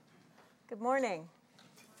Good morning.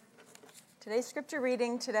 Today's scripture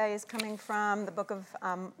reading today is coming from the book of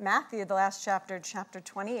Matthew, the last chapter, chapter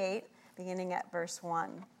 28, beginning at verse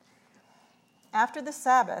 1. After the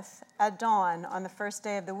Sabbath, at dawn on the first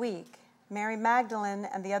day of the week, Mary Magdalene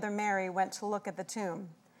and the other Mary went to look at the tomb.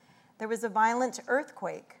 There was a violent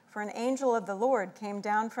earthquake, for an angel of the Lord came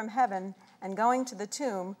down from heaven and going to the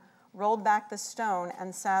tomb, rolled back the stone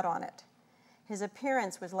and sat on it. His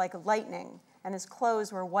appearance was like lightning, and his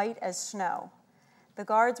clothes were white as snow. The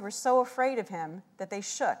guards were so afraid of him that they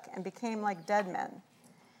shook and became like dead men.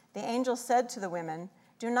 The angel said to the women,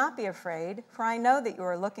 "Do not be afraid, for I know that you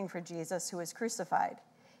are looking for Jesus who was crucified.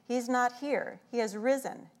 He is not here. He has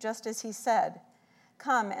risen, just as he said.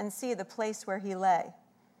 Come and see the place where he lay.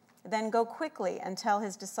 Then go quickly and tell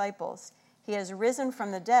his disciples, he has risen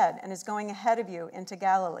from the dead and is going ahead of you into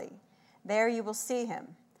Galilee. There you will see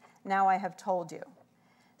him. Now I have told you."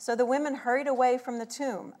 So the women hurried away from the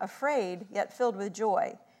tomb, afraid yet filled with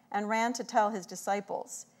joy, and ran to tell his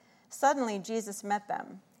disciples. Suddenly Jesus met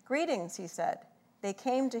them. "Greetings," he said. They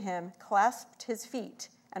came to him, clasped his feet,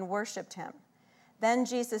 and worshipped him. Then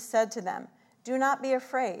Jesus said to them, "Do not be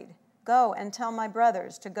afraid. Go and tell my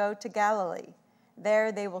brothers to go to Galilee.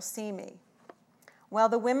 There they will see me." While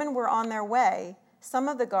the women were on their way, some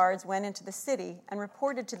of the guards went into the city and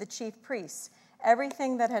reported to the chief priests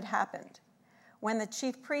everything that had happened. When the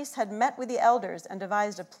chief priests had met with the elders and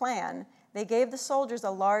devised a plan, they gave the soldiers a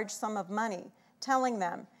large sum of money, telling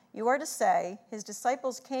them, "You are to say, his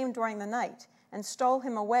disciples came during the night and stole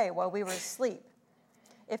him away while we were asleep.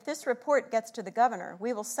 If this report gets to the governor,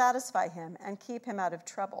 we will satisfy him and keep him out of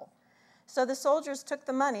trouble." So the soldiers took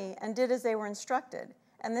the money and did as they were instructed,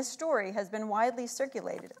 and this story has been widely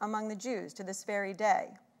circulated among the Jews to this very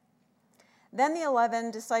day. Then the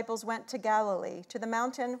 11 disciples went to Galilee, to the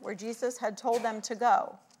mountain where Jesus had told them to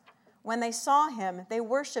go. When they saw him, they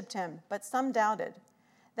worshipped him, but some doubted.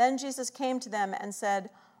 Then Jesus came to them and said,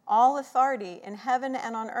 "All authority in heaven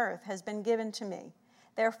and on earth has been given to me.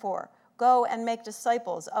 Therefore, go and make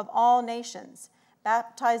disciples of all nations,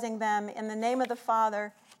 baptizing them in the name of the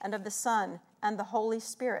Father and of the Son and the Holy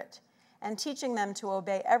Spirit, and teaching them to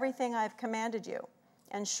obey everything I have commanded you.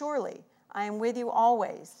 And surely I am with you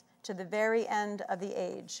always, to the very end of the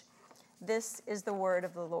age." This is the word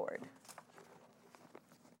of the Lord.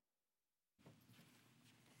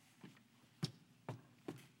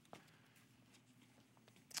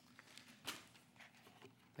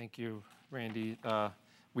 Thank you, Randy.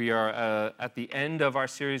 We are at the end of our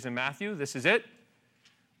series in Matthew. This is it.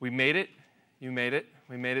 We made it. You made it.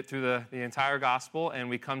 We made it through the entire gospel, and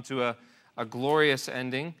we come to a glorious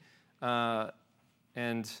ending.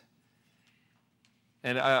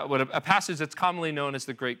 A passage that's commonly known as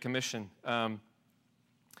the Great Commission. And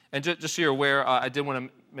just so you're aware, I did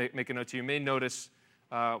want to make a note to you. You may notice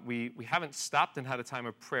we haven't stopped and had a time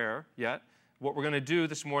of prayer yet. What we're going to do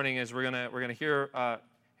this morning is we're going to hear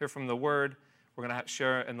from the Word. We're going to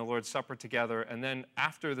share in the Lord's Supper together, and then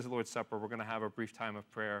after the Lord's Supper, we're going to have a brief time of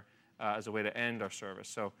prayer as a way to end our service.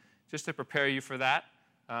 So just to prepare you for that,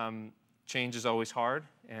 change is always hard,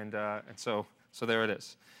 and so there it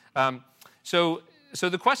is. So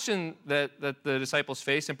the question that the disciples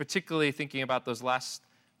face, and particularly thinking about those last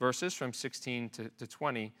verses from 16 to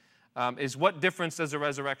 20, is what difference does the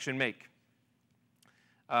resurrection make?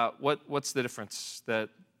 What's the difference that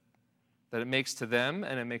it makes to them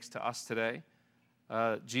and it makes to us today?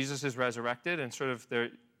 Jesus is resurrected, and sort of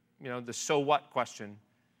the so what question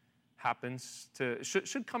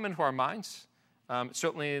should come into our minds.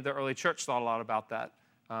 Certainly the early church thought a lot about that,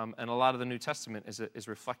 and a lot of the New Testament is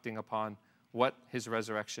reflecting upon what his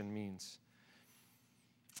resurrection means.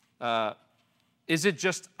 Is it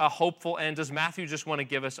just a hopeful end? Does Matthew just want to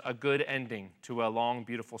give us a good ending to a long,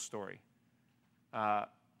 beautiful story?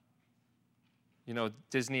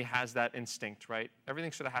 Disney has that instinct, right?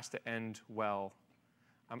 Everything sort of has to end well.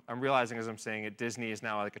 I'm realizing as I'm saying it, Disney is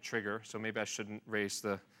now like a trigger, so maybe I shouldn't raise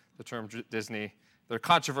the term Disney. They're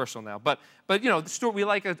controversial now. But the story, we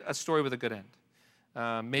like a story with a good end.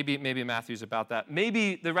 Maybe Matthew's about that.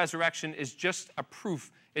 Maybe the resurrection is just a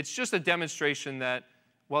proof. It's just a demonstration that,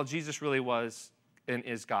 well, Jesus really was and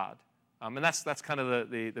is God. And that's kind of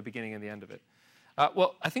the beginning and the end of it.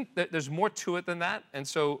 Well, I think that there's more to it than that. And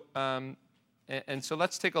so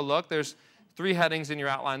let's take a look. There's 3 headings in your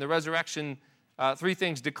outline. The resurrection, 3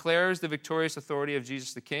 things: declares the victorious authority of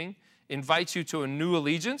Jesus the King, invites you to a new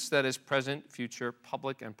allegiance that is present, future,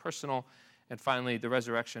 public, and personal. And finally, the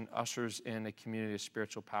resurrection ushers in a community of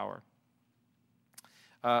spiritual power.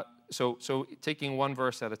 So taking one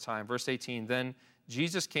verse at a time. Verse 18, then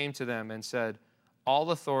Jesus came to them and said,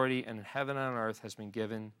 "All authority in heaven and on earth has been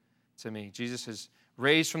given to me." Jesus is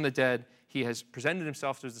raised from the dead. he has presented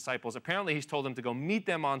himself to his disciples. Apparently, he's told them to go meet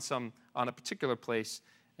them on a particular place,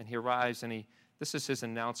 and he arrives, and this is his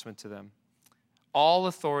announcement to them. All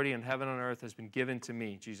authority in heaven and earth has been given to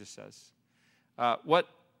me, Jesus says. What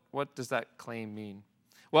does that claim mean?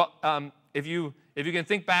 Well, if you can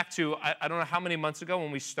think back to, I don't know how many months ago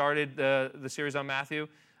when we started the series on Matthew,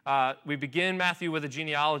 we begin Matthew with a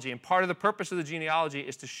genealogy, and part of the purpose of the genealogy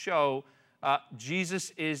is to show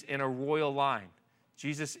Jesus is in a royal line.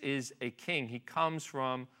 Jesus is a king. He comes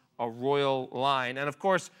from a royal line. And of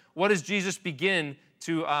course, what does Jesus begin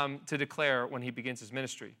to declare when he begins his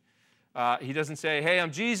ministry? He doesn't say, hey,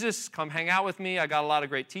 I'm Jesus, come hang out with me. I got a lot of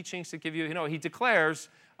great teachings to give you. He declares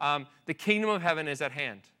the kingdom of heaven is at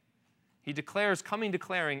hand. He declares,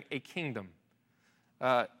 declaring a kingdom.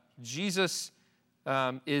 Jesus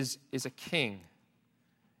is a king.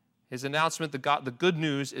 His announcement, the good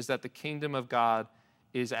news is that the kingdom of God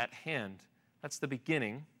is at hand. That's the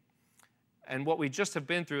beginning. And what we just have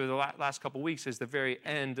been through the last couple of weeks is the very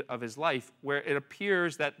end of his life, where it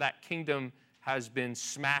appears that that kingdom has been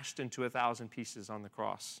smashed into 1,000 pieces on the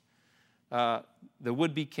cross. The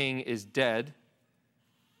would-be king is dead.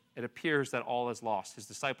 It appears that all is lost. His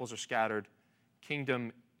disciples are scattered.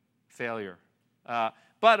 Kingdom failure.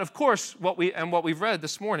 But of course, what we've read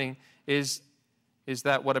this morning is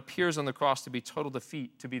that what appears on the cross to be total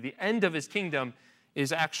defeat, to be the end of his kingdom,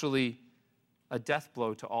 is actually a death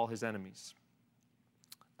blow to all his enemies.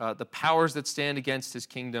 The powers that stand against his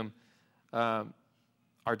kingdom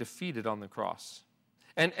are defeated on the cross.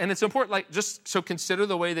 And it's important, so consider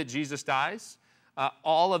the way that Jesus dies.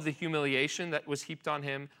 All of the humiliation that was heaped on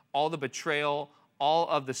him, all the betrayal, all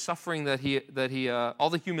of the suffering all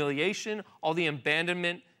the humiliation, all the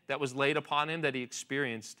abandonment that was laid upon him that he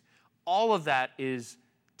experienced, all of that is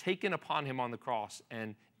taken upon him on the cross,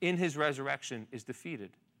 and in his resurrection is defeated.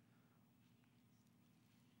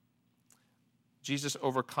 Jesus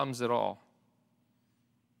overcomes it all.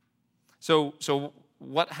 So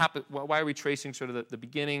what happened? Why are we tracing sort of the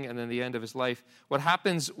beginning and then the end of his life? What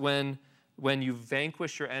happens when you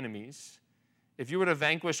vanquish your enemies? If you were to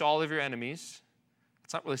vanquish all of your enemies,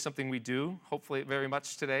 it's not really something we do, hopefully very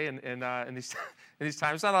much today in these times.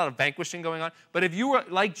 There's not a lot of vanquishing going on. But if you were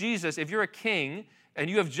like Jesus, if you're a king and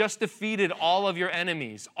you have just defeated all of your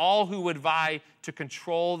enemies, all who would vie to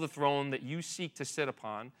control the throne that you seek to sit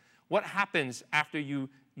upon, what happens after you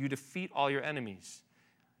defeat all your enemies?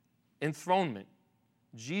 Enthronement.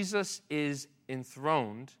 Jesus is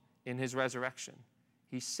enthroned in his resurrection.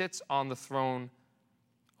 He sits on the throne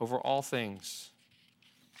over all things.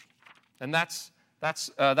 And that's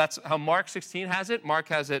how Mark 16 has it. Mark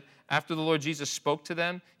has it, after the Lord Jesus spoke to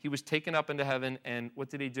them, he was taken up into heaven, and what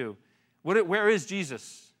did he do? Where is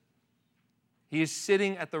Jesus? He is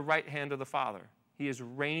sitting at the right hand of the Father. He is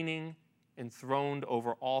reigning, enthroned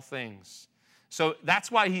over all things. So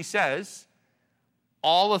that's why he says,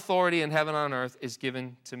 all authority in heaven and on earth is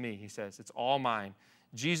given to me, he says. It's all mine.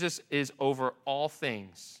 Jesus is over all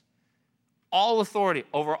things. All authority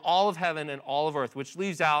over all of heaven and all of earth, which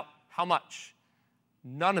leaves out how much?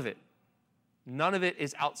 None of it. None of it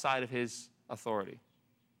is outside of his authority.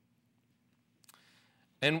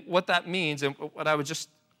 And what that means, and what I would just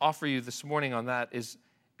offer you this morning on that, is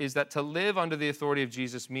that to live under the authority of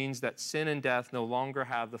Jesus means that sin and death no longer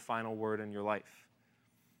have the final word in your life.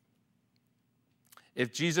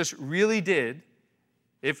 If Jesus really did,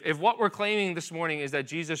 if what we're claiming this morning is that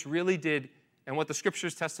Jesus really did, and what the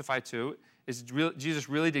scriptures testify to, is Jesus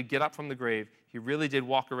really did get up from the grave, he really did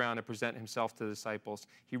walk around and present himself to the disciples,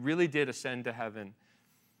 he really did ascend to heaven,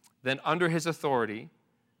 then under his authority,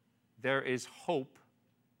 there is hope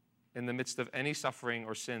in the midst of any suffering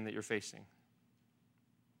or sin that you're facing.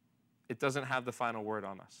 It doesn't have the final word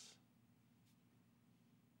on us.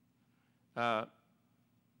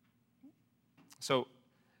 So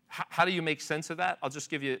how do you make sense of that? I'll just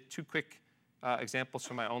give you two quick examples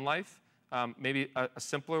from my own life. Maybe a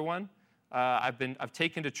simpler one. I've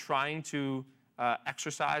taken to trying to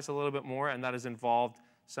exercise a little bit more, and that has involved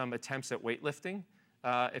some attempts at weightlifting.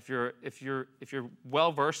 If you're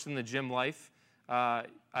well versed in the gym life, I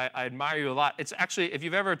admire you a lot. It's actually, if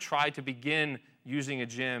you've ever tried to begin using a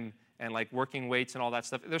gym and like working weights and all that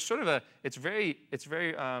stuff, there's sort of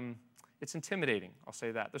it's intimidating, I'll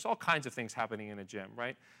say that. There's all kinds of things happening in a gym,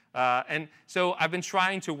 right? And so I've been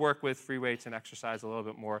trying to work with free weights and exercise a little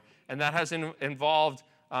bit more, and that has involved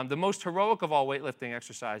the most heroic of all weightlifting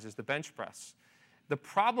exercises, the bench press. The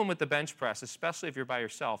problem with the bench press, especially if you're by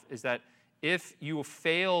yourself, is that if you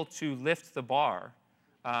fail to lift the bar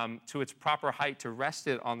to its proper height to rest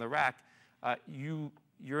it on the rack,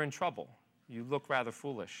 you're in trouble. You look rather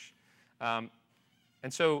foolish. And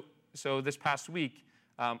so this past week,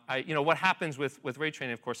 What happens with weight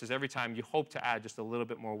training, of course, is every time you hope to add just a little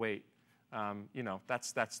bit more weight.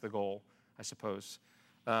 That's the goal, I suppose.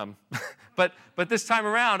 But this time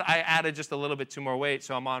around, I added just a little bit too more weight,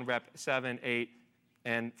 so I'm on rep 7, 8,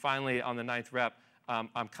 and finally on the 9th rep,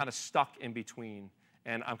 I'm kind of stuck in between,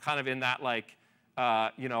 and I'm kind of in that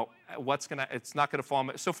it's not gonna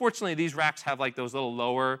fall. So fortunately, these racks have like those little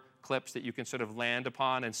lower clips that you can sort of land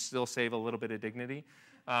upon and still save a little bit of dignity,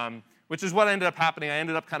 which is what ended up happening. I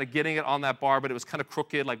ended up kind of getting it on that bar, but it was kind of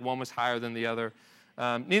crooked, like one was higher than the other.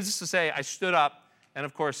 Needless to say, I stood up, and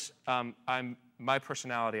of course, my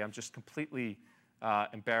personality, I'm just completely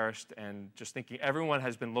embarrassed and just thinking everyone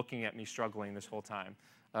has been looking at me struggling this whole time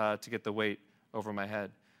to get the weight over my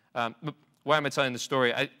head. Why am I telling the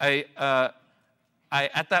story? I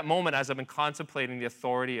at that moment, as I've been contemplating the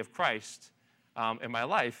authority of Christ in my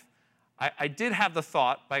life, I did have the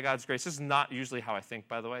thought, by God's grace, this is not usually how I think,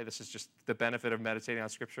 by the way. This is just the benefit of meditating on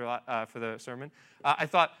Scripture for the sermon. I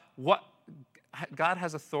thought, God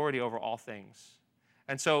has authority over all things.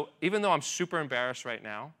 And so even though I'm super embarrassed right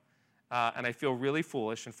now, and I feel really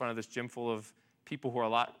foolish in front of this gym full of people who are a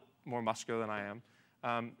lot more muscular than I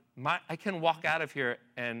am, I can walk out of here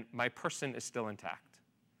and my person is still intact.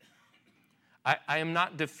 I am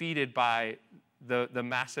not defeated by the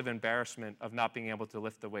massive embarrassment of not being able to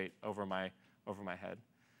lift the weight over my head.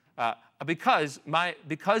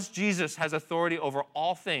 Because Jesus has authority over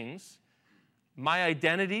all things, my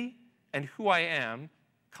identity and who I am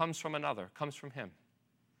comes from another, comes from him.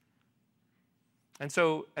 And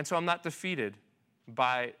so I'm not defeated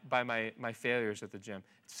by my failures at the gym.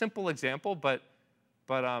 Simple example, but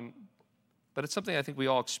it's something I think we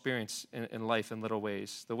all experience in life in little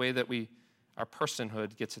ways. The way that our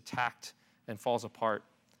personhood gets attacked and falls apart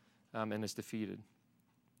and is defeated.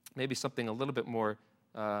 Maybe something a little bit more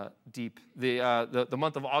deep. The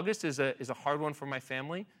month of August is a hard one for my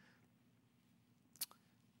family.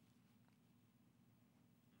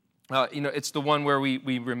 It's the one where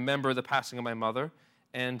we remember the passing of my mother,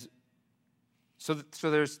 and so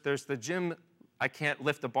there's the gym. I can't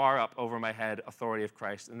lift the bar up over my head, authority of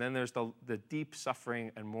Christ, and then there's the deep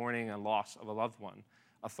suffering and mourning and loss of a loved one,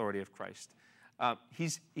 authority of Christ.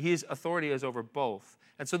 His authority is over both,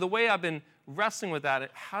 and so the way I've been wrestling with that,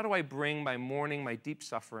 how do I bring my mourning, my deep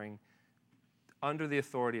suffering, under the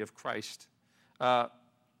authority of Christ? I'll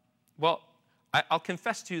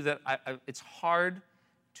confess to you that it's hard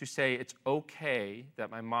to say it's okay that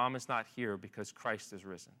my mom is not here because Christ is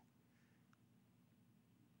risen.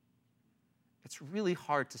 It's really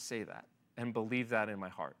hard to say that and believe that in my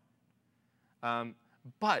heart.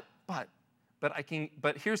 But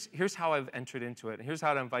here's how I've entered into it, and here's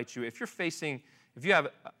how to invite you. If you have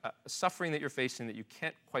a suffering that you're facing that you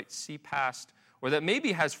can't quite see past, or that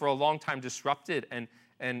maybe has for a long time disrupted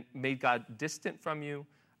and made God distant from you,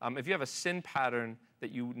 if you have a sin pattern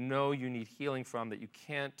that you know you need healing from, that you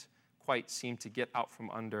can't quite seem to get out from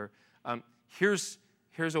under, here's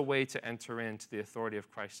a way to enter into the authority of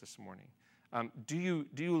Christ this morning. Do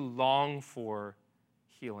you long for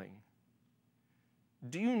healing?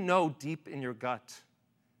 Do you know deep in your gut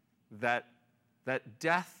that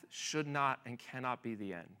death should not and cannot be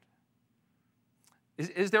the end?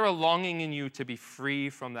 Is there a longing in you to be free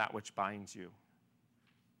from that which binds you?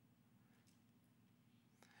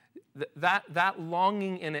 That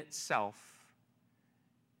longing in itself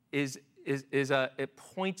it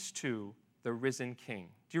points to the risen King.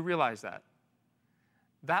 Do you realize that?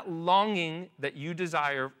 That longing that you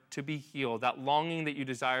desire to be healed, that longing that you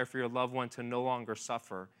desire for your loved one to no longer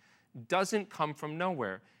suffer, doesn't come from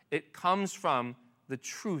nowhere. It comes from the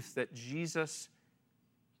truth that Jesus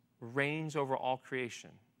reigns over all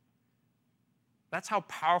creation. That's how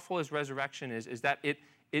powerful his resurrection is that it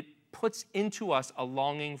puts into us a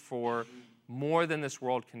longing for more than this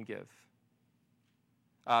world can give.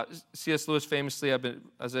 C.S. Lewis famously, I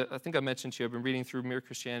think I mentioned to you, I've been reading through Mere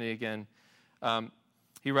Christianity again.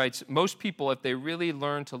 He writes, most people, if they really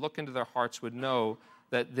learn to look into their hearts, would know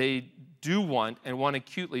that they do want, and want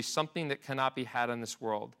acutely, something that cannot be had in this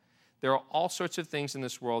world. There are all sorts of things in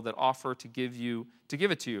this world that offer to give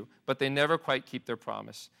it to you, but they never quite keep their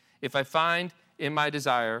promise. If I find in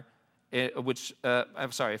myself a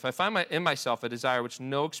desire which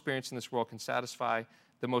no experience in this world can satisfy,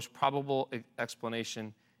 the most probable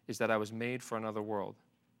explanation is that I was made for another world.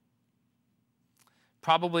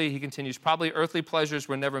 Probably, he continues, earthly pleasures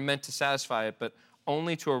were never meant to satisfy it, but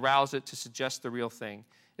only to arouse it to suggest the real thing.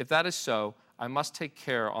 If that is so, I must take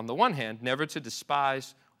care, on the one hand, never to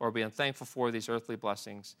despise or be unthankful for these earthly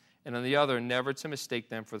blessings, and on the other, never to mistake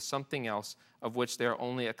them for something else of which they are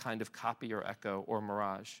only a kind of copy or echo or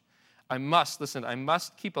mirage. I must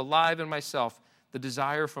keep alive in myself the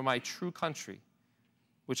desire for my true country,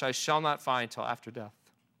 which I shall not find till after death.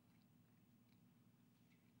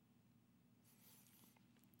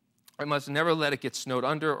 I must never let it get snowed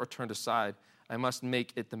under or turned aside. I must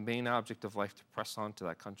make it the main object of life to press on to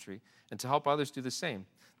that country and to help others do the same.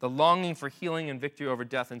 The longing for healing and victory over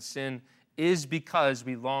death and sin is because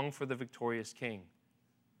we long for the victorious King.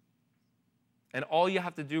 And all you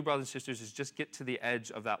have to do, brothers and sisters, is just get to the edge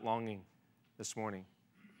of that longing this morning,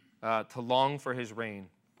 to long for his reign.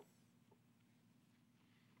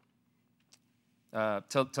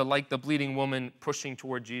 To like the bleeding woman pushing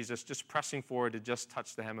toward Jesus, just pressing forward to just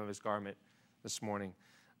touch the hem of his garment this morning.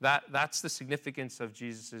 That's the significance of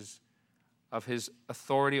of his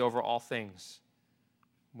authority over all things.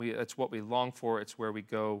 It's what we long for. It's where we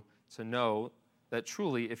go to know that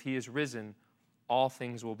truly, if he is risen, all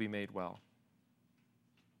things will be made well.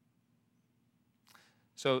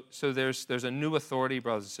 So there's a new authority,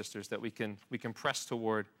 brothers and sisters, that we can press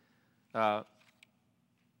toward. And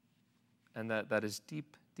that is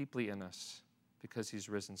deeply in us because he's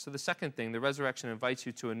risen. So the second thing, the resurrection invites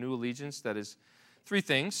you to a new allegiance that is three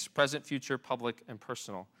things: present, future, public, and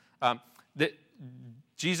personal.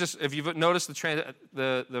 Jesus, if you've noticed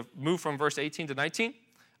the move from verse 18 to 19,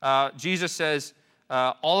 Jesus says,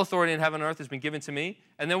 all authority in heaven and earth has been given to me.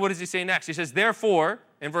 And then what does he say next? He says, therefore,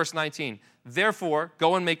 in verse 19, therefore,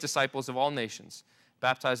 go and make disciples of all nations,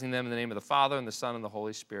 baptizing them in the name of the Father and the Son and the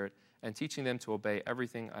Holy Spirit, and teaching them to obey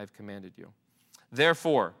everything I've commanded you.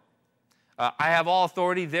 Therefore, I have all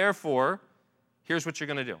authority, therefore, here's what you're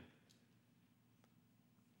going to do.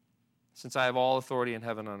 Since I have all authority in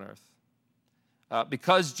heaven and earth.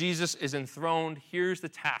 Because Jesus is enthroned, here's the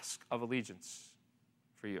task of allegiance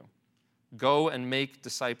for you. Go and make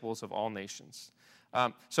disciples of all nations.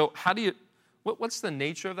 So what's the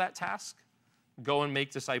nature of that task? Go and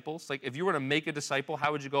make disciples. Like if you were to make a disciple,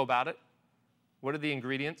 how would you go about it? What are the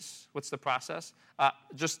ingredients? What's the process?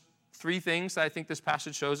 Just three things that I think this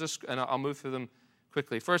passage shows us, and I'll move through them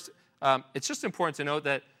quickly. First, it's just important to note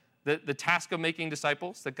that the task of making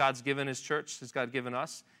disciples that God's given his church, that God given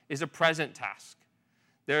us, is a present task.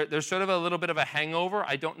 There's sort of a little bit of a hangover,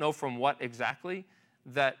 I don't know from what exactly,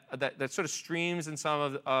 that sort of streams in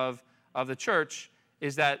some of the church,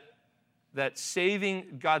 is that God's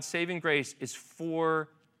saving grace is for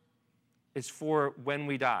when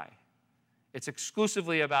we die. It's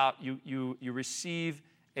exclusively about you receive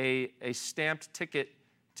a stamped ticket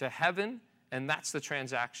to heaven, and that's the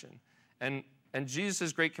transaction. And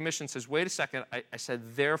Jesus' Great Commission says, wait a second, I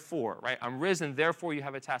said therefore, right? I'm risen, therefore you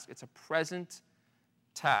have a task. It's a present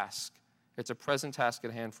task. It's a present task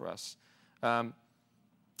at hand for us.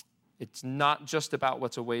 It's not just about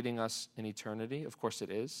what's awaiting us in eternity. Of course it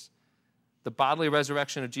is. The bodily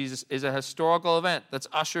resurrection of Jesus is a historical event that's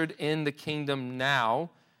ushered in the kingdom now,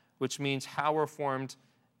 which means how we're formed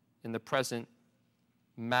in the present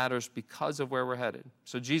matters because of where we're headed.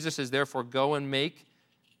 So Jesus is therefore go and make,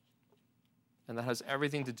 and that has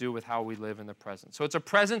everything to do with how we live in the present. So it's a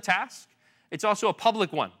present task. It's also a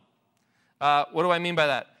public one. What do I mean by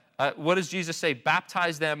that? What does Jesus say?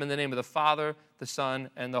 Baptize them in the name of the Father, the Son,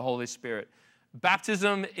 and the Holy Spirit.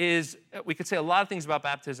 Baptism is, we could say a lot of things about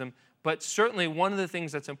baptism, but certainly one of the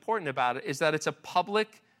things that's important about it is that it's a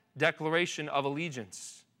public declaration of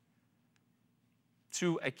allegiance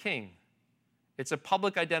to a king. It's a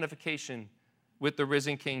public identification with the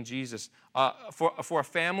risen King Jesus. For a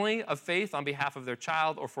family of faith on behalf of their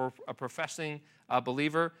child or for a professing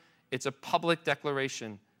believer, it's a public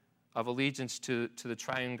declaration of allegiance to the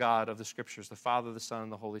triune God of the Scriptures, the Father, the Son,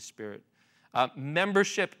 and the Holy Spirit.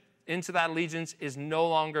 Membership into that allegiance is no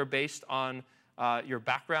longer based on your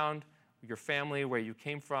background, your family, where you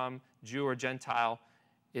came from, Jew or Gentile.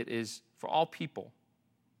 It is for all people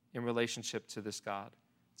in relationship to this God.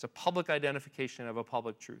 It's a public identification of a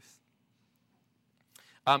public truth.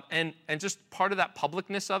 And just part of that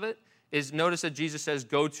publicness of it is, notice that Jesus says,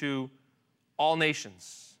 go to all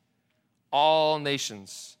nations. All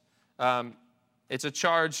nations. It's a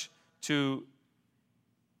charge to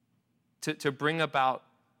bring about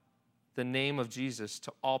the name of Jesus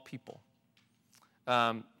to all people.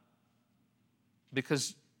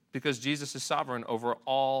 Because Jesus is sovereign over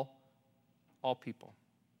all people.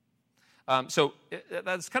 So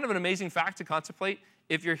that's kind of an amazing fact to contemplate.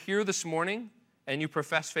 If you're here this morning and you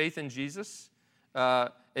profess faith in Jesus,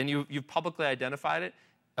 and you've publicly identified it,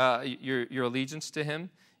 your allegiance to him,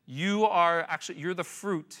 you're the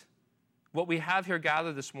fruit. What we have here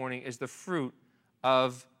gathered this morning is the fruit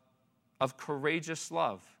of courageous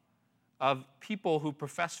love, of people who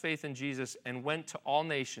profess faith in Jesus and went to all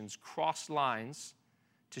nations, crossed lines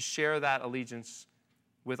to share that allegiance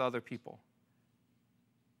with other people.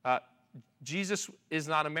 Jesus is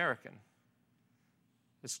not American.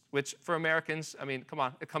 Which for Americans, I mean, come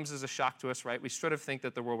on, it comes as a shock to us, right? We sort of think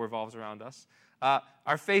that the world revolves around us.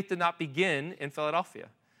 Our faith did not begin in Philadelphia.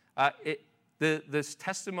 This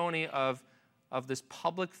testimony of this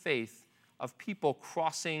public faith of people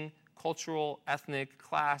crossing cultural, ethnic,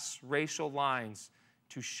 class, racial lines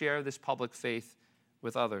to share this public faith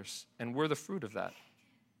with others. And we're the fruit of that.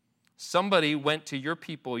 Somebody went to your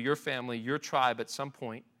people, your family, your tribe at some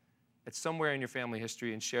point, at somewhere in your family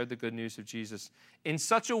history, and shared the good news of Jesus in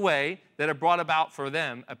such a way that it brought about for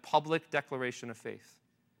them a public declaration of faith.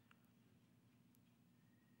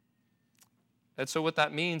 And so what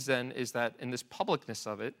that means then is that in this publicness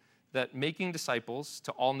of it, that making disciples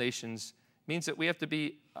to all nations means that we have to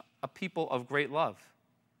be a people of great love.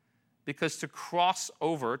 Because to cross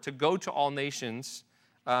over, to go to all nations,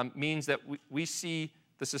 means that we see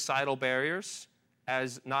the societal barriers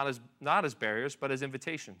as not as barriers, but as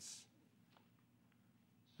invitations.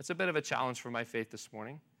 That's a bit of a challenge for my faith this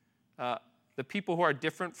morning. The people who are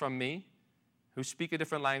different from me, who speak a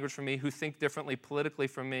different language from me, who think differently politically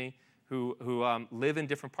from me, who live in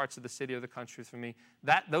different parts of the city or the country from me,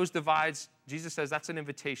 those divides, Jesus says, that's an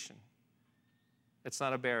invitation. It's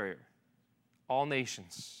not a barrier. All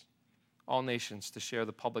nations to share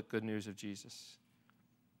the public good news of Jesus.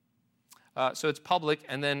 So it's public,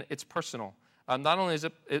 and then it's personal. Not only is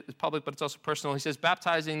it public, but it's also personal. He says,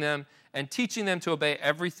 baptizing them and teaching them to obey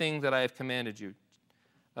everything that I have commanded you.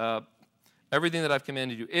 Everything that I've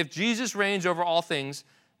commanded you. If Jesus reigns over all things,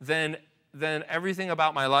 then everything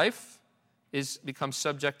about my life becomes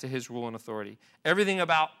subject to his rule and authority. Everything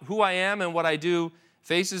about who I am and what I do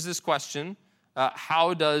faces this question: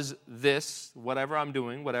 how does this, whatever I'm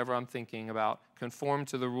doing, whatever I'm thinking about, conform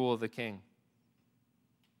to the rule of the king?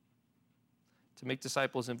 To make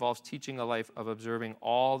disciples involves teaching a life of observing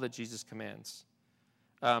all that Jesus commands.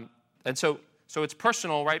 And so it's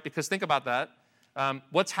personal, right? Because think about that.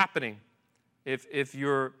 What's happening? If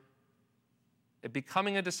you're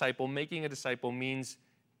becoming a disciple, making a disciple means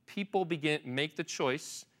people make the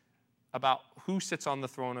choice about who sits on the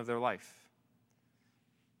throne of their life.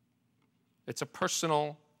 It's a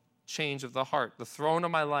personal change of the heart. The throne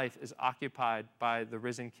of my life is occupied by the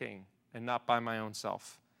risen King and not by my own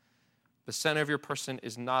self. The center of your person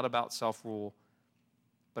is not about self-rule,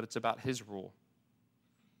 but it's about his rule.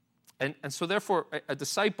 And so therefore, a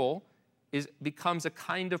disciple becomes a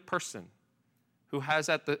kind of person who has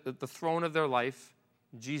at the throne of their life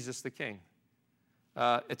Jesus the King.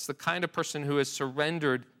 It's the kind of person who has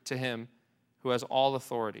surrendered to him, who has all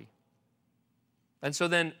authority. And so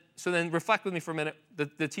then reflect with me for a minute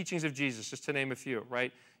the teachings of Jesus, just to name a few,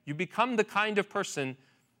 right? You become the kind of person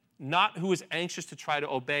not who is anxious to try to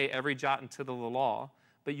obey every jot and tittle of the law,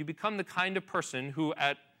 but you become the kind of person who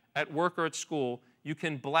at work or at school, you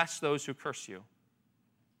can bless those who curse you.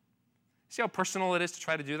 See how personal it is to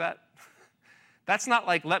try to do that? That's not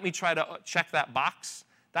like, let me try to check that box.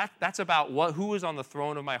 That's about who is on the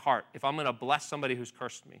throne of my heart, if I'm going to bless somebody who's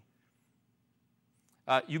cursed me.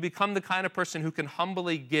 You become the kind of person who can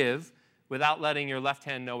humbly give without letting your left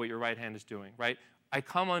hand know what your right hand is doing, right? I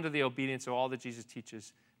come under the obedience of all that Jesus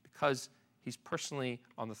teaches because he's personally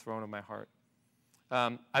on the throne of my heart.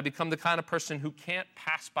 I become the kind of person who can't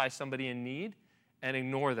pass by somebody in need and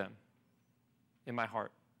ignore them in my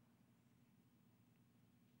heart.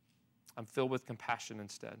 I'm filled with compassion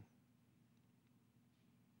instead.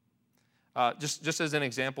 Just as an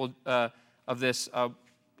example of this,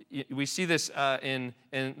 we see this in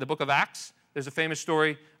the book of Acts. There's a famous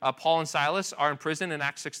story. Paul and Silas are in prison in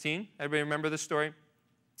Acts 16. Everybody remember this story?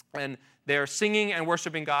 And they're singing and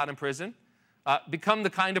worshiping God in prison. Become the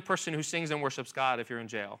kind of person who sings and worships God if you're in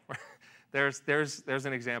jail. There's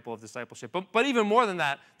an example of discipleship. But even more than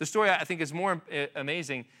that, the story I think is more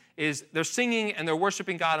amazing is they're singing and they're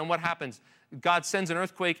worshiping God, and what happens? God sends an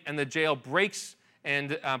earthquake and the jail breaks,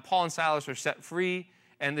 and Paul and Silas are set free,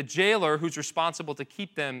 and the jailer who's responsible to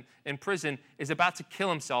keep them in prison is about to kill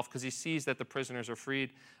himself because he sees that the prisoners are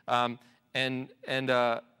freed, and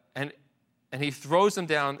he throws them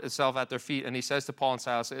down himself at their feet, and he says to Paul and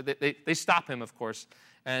Silas, they stop him, of course,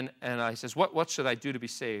 and he says, what should I do to be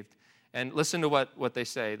saved? And listen to what they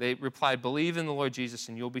say. They replied, believe in the Lord Jesus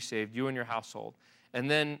and you'll be saved, you and your household.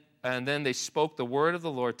 And then they spoke the word of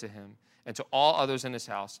the Lord to him and to all others in his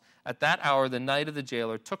house. At that hour, the knight of the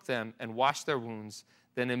jailer took them and washed their wounds.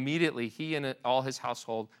 Then immediately he and all his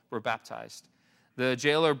household were baptized. The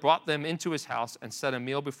jailer brought them into his house and set a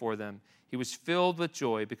meal before them. He was filled with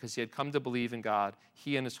joy because he had come to believe in God,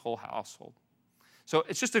 he and his whole household. So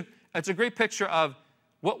it's a great picture of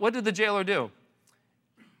what did the jailer do?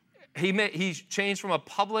 He changed from a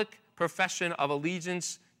public profession of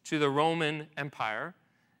allegiance to the Roman Empire,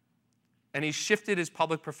 and he shifted his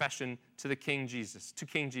public profession to King Jesus.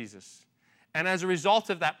 And as a result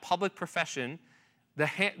of that public profession,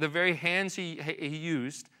 the very hands he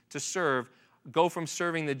used to serve go from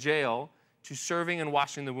serving the jail to serving and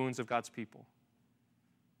washing the wounds of God's people.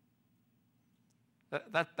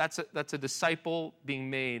 That's a disciple being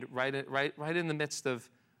made right in the midst of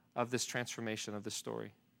this transformation, of this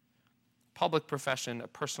story. Public profession, a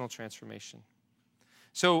personal transformation.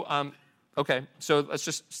 So, so let's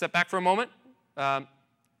just step back for a moment.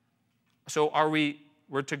 So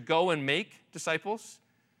we're to go and make disciples?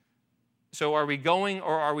 So are we going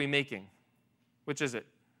or are we making? Which is it?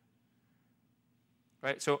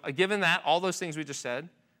 Right? So given that, all those things we just said,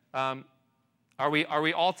 are we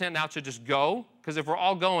all now to just go? Because if we're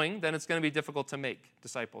all going, then it's going to be difficult to make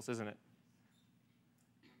disciples, isn't it?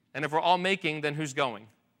 And if we're all making, then who's going?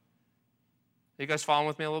 Are you guys following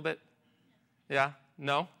with me a little bit? Yeah?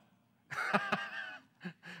 No?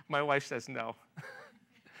 My wife says no.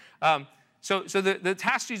 So the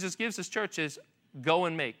task Jesus gives his church is go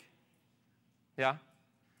and make. Yeah?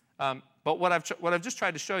 But what I've just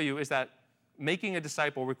tried to show you is that making a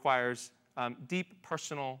disciple requires deep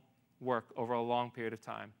personal work over a long period of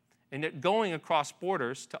time. And that going across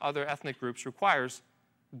borders to other ethnic groups requires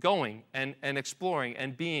going and exploring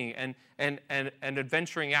and being and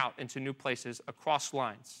adventuring out into new places across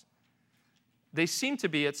lines. They seem to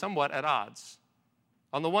be somewhat at odds.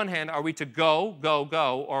 On the one hand, are we to go,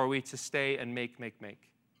 or are we to stay and make?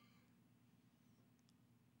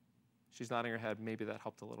 She's nodding her head. Maybe that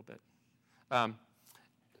helped a little bit.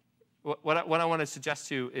 What I want to suggest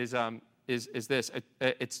to you is this.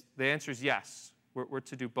 The answer is yes. We're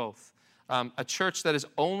to do both. A church that is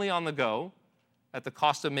only on the go at the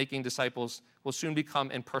cost of making disciples will soon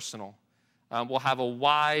become impersonal. We'll have a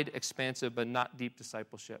wide, expansive, but not deep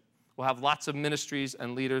discipleship. We'll have lots of ministries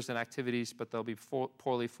and leaders and activities, but they'll be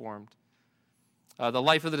poorly formed. The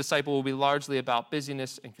life of the disciple will be largely about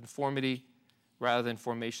busyness and conformity rather than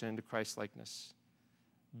formation into Christ-likeness.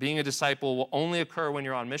 Being a disciple will only occur when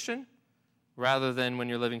you're on mission rather than when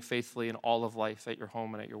you're living faithfully in all of life at your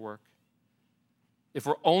home and at your work. If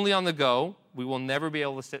we're only on the go, we will never be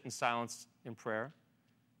able to sit in silence in prayer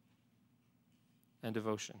and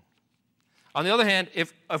devotion. On the other hand,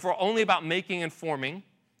 if we're only about making and forming,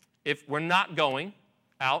 if we're not going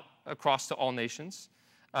out across to all nations,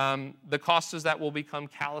 the cost is that we'll become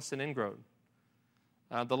callous and ingrown.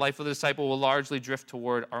 The life of the disciple will largely drift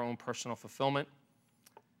toward our own personal fulfillment.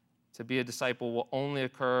 To be a disciple will only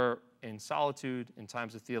occur in solitude, in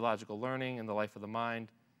times of theological learning, in the life of the mind,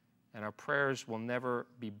 and our prayers will never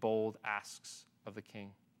be bold asks of the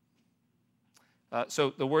King.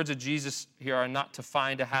 So the words of Jesus here are not to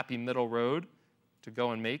find a happy middle road to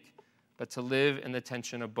go and make, but to live in the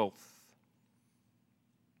tension of both.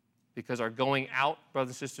 Because our going out,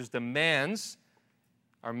 brothers and sisters, demands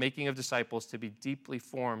our making of disciples to be deeply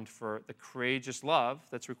formed for the courageous love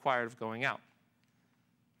that's required of going out.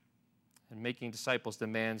 And making disciples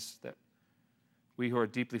demands that we who are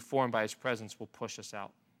deeply formed by his presence will push us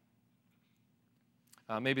out.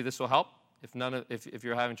 Maybe this will help if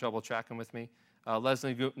you're having trouble tracking with me.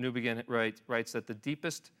 Leslie Newbegin writes that the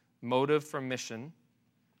deepest motive for mission,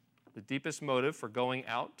 the deepest motive for going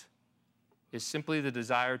out, is simply the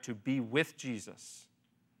desire to be with Jesus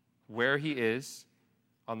where he is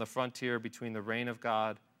on the frontier between the reign of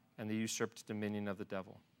God and the usurped dominion of the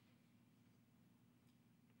devil.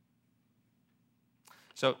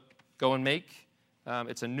 So go and make.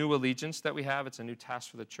 It's a new allegiance that we have. It's a new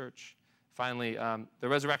task for the church. Finally, the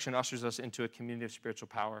resurrection ushers us into a community of spiritual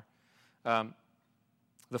power.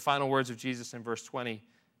 The final words of Jesus in verse 20,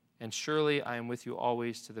 and surely I am with you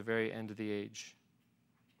always to the very end of the age.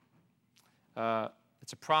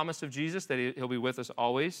 It's a promise of Jesus that he'll be with us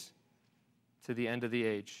always to the end of the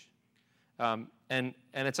age. And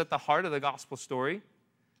it's at the heart of the gospel story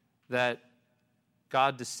that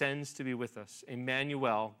God descends to be with us.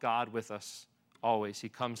 Emmanuel, God with us always. He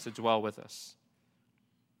comes to dwell with us.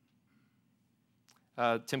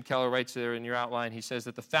 Tim Keller writes there in your outline, he says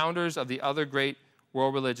that the founders of the other great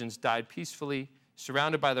world religions died peacefully,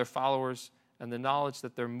 surrounded by their followers, and the knowledge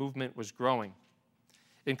that their movement was growing.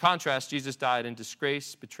 In contrast, Jesus died in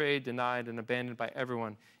disgrace, betrayed, denied, and abandoned by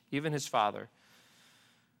everyone, even his Father.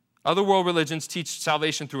 Other world religions teach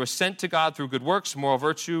salvation through ascent to God, through good works, moral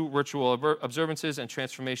virtue, ritual observances, and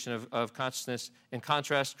transformation of consciousness. In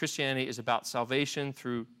contrast, Christianity is about salvation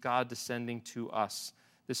through God descending to us.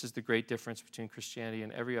 This is the great difference between Christianity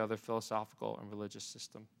and every other philosophical and religious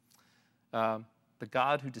system. The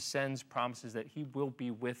God who descends promises that he will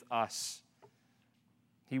be with us.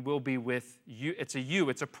 He will be with you. It's a you.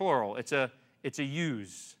 It's a plural. It's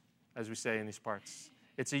yous, as we say in these parts.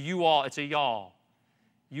 It's a you all, it's a y'all.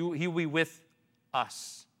 He will be with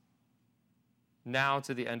us now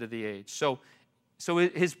to the end of the age. So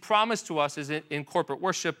his promise to us is in corporate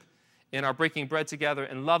worship, in our breaking bread together,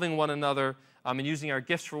 and loving one another, and using our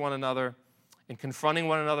gifts for one another, and confronting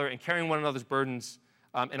one another, and carrying one another's burdens,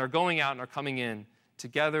 and our going out and our coming in.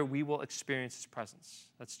 Together we will experience his presence.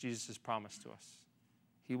 That's Jesus' promise to us.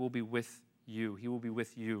 He will be with you. He will be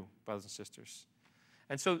with you, brothers and sisters.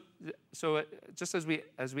 And so just as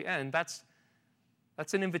we end, that's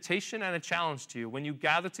an invitation and a challenge to you. When you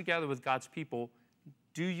gather together with God's people,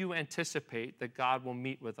 do you anticipate that God will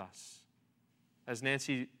meet with us? As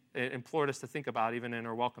Nancy implored us to think about even in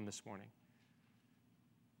her welcome this morning.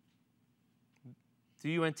 Do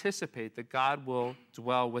you anticipate that God will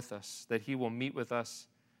dwell with us, that he will meet with us?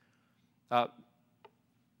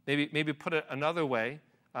 Maybe put it another way.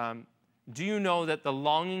 Do you know that the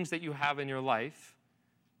longings that you have in your life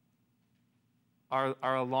are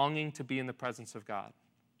a longing to be in the presence of God?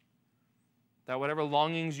 That whatever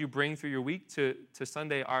longings you bring through your week to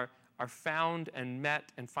Sunday are found and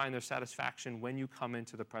met and find their satisfaction when you come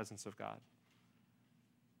into the presence of God.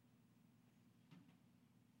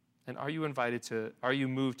 And are you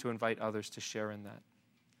moved to invite others to share in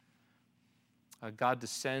that? God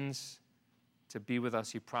descends to be with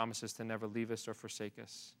us. He promises to never leave us or forsake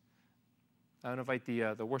us. I want to invite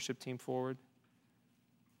the worship team forward.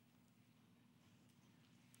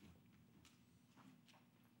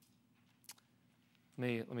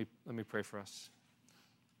 Let me pray for us.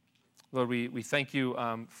 Lord, we thank you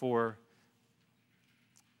for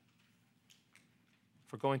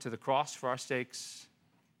going to the cross for our sakes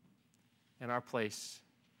in our place,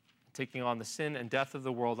 taking on the sin and death of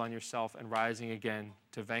the world on yourself and rising again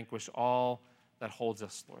to vanquish all that holds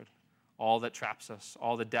us, Lord, all that traps us,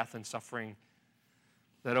 all the death and suffering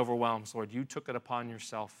that overwhelms, Lord. You took it upon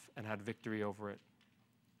yourself and had victory over it.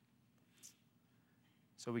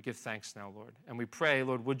 So we give thanks now, Lord. And we pray,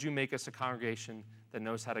 Lord, would you make us a congregation that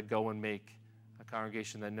knows how to go and make, a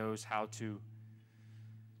congregation that knows how to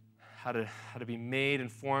be made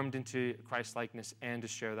and formed into Christ-likeness and to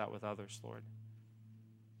share that with others, Lord.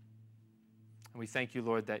 And we thank you,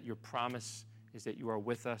 Lord, that your promise is that you are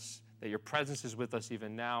with us, that your presence is with us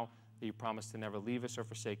even now, that you promise to never leave us or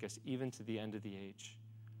forsake us, even to the end of the age.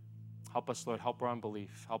 Help us, Lord. Help our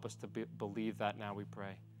unbelief. Help us to believe that now, we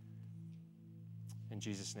pray. In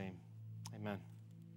Jesus' name, amen.